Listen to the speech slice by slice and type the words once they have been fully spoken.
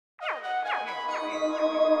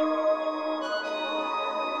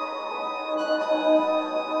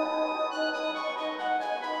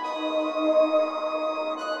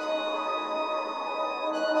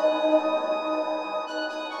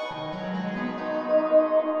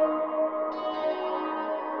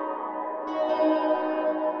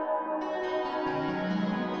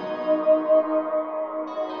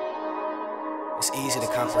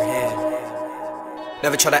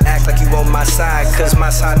Never try to act like you on my side, cause my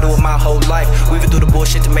side do it my whole life. Weaving through the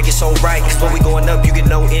bullshit to make it so right. Cause when we going up, you get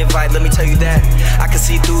no invite, let me tell you that. I can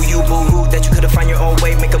see through you, boo-hoo, that you could've found your own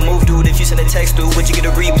way. Make a move, dude, if you send a text through, would you get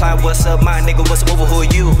a reply? What's up, my nigga, what's up, over, who are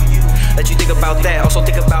you? Let you think about that, also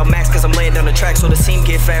think about Maxx, cause I'm laying down the track so the scene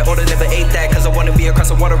get fat. Order never ate that, cause I wanna be across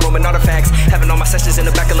the water roaming artifacts. Having all my sessions in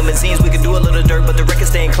the back of limousines, we can do a little dirt, but the record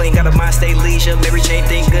staying clean. Got a mind, stay leisure, Mary Jane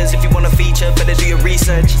thinkers. If you wanna feature, better do your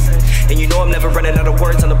research. And you know I'm never running out of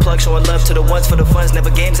words on the plug, showing love to the ones for the funds, never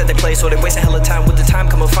games that they play, so they waste a hell of time. With the time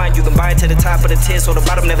come and find, you can buy it to the top of the tier, so the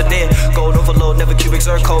bottom never did. Gold overload, never cubic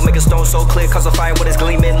zircon, make a stone so clear, cause I find what is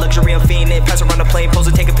gleaming. Luxury I'm fiending, pass around the plane,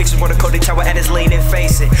 posing, taking pictures for the Cody Tower at his lane and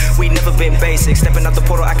face it. We never been basic, stepping out the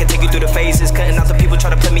portal, I can take you through the phases. Cutting out the people, try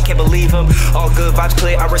to play me, can't believe them. All good vibes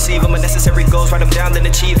clear, I receive them. Unnecessary goals, write them down, then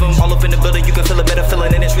achieve them. All up in the building, you can feel a better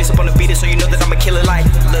feeling, and it's Rhys up on the beat, so you know that I'ma kill it like,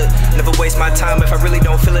 look, never waste my time. If I really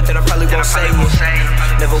don't feel it, then I probably won't say it.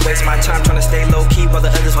 Never waste my time trying to stay low-key while the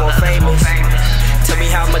others more famous. Tell me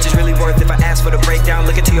how much it's really worth if I ask for the breakdown.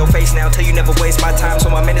 Look into your face now, tell you never waste my time. So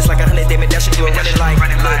my minutes like 100 Damon Dash into a running like,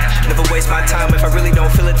 look, never waste my time. If I really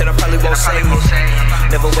don't feel it, then I probably won't say it.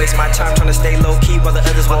 Never waste my time trying to stay low-key while the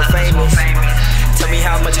others more famous. Tell me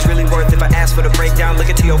how much it's really worth if I ask for the breakdown. Look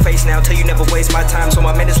into your face now, tell you never waste my time. So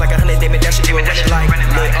my minutes like 100 Damon Dash into a running like,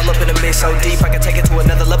 look, all up in the mix so deep I can take it to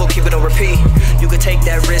another level, keep it on repeat. You could take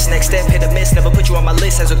that risk, next step, hit a miss. Never put you on my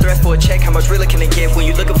list as a threat for a check. How much really can it get when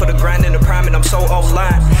you looking for the grind and the prime, and I'm so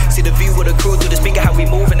online. See the view with the crew through the speaker, how we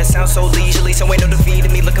move, and it sounds so leisurely. So ain't no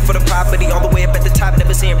defeating me, looking for the property all the way up at the top.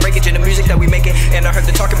 Never seeing breakage in the music that we making. And I heard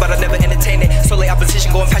the talking, but I never entertain it. So late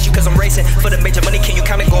opposition going past you cause I'm racing. For the major money, can you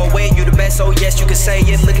count it? Go away, you the best, so yes, you can say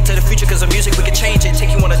it. Look into the future cause of music, we can change it. Take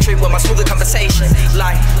you on a trip with my smoother conversation.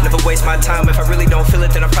 Like, never waste my time. If I really don't feel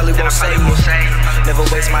it, then I probably won't say it. Never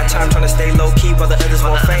waste my time trying to stay low-key while the others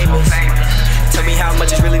more famous. Tell me how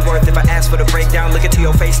much it's really worth if I ask for the breakdown. Look into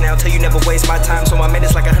your face now, tell you never waste my time. So my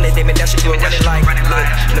minutes like 100 Damon Dash into a running like, look,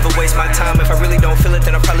 never waste my time. If I really don't feel it,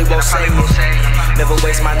 then I probably won't say it. Never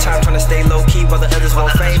waste my time trying to stay low-key while the others more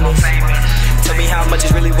famous. Tell me how much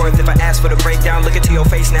it's really worth if I ask for the breakdown. Look into your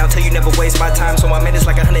face now, tell you never waste my time. So my minutes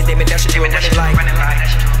like 100 Damon Dash into a running like,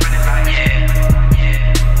 yeah.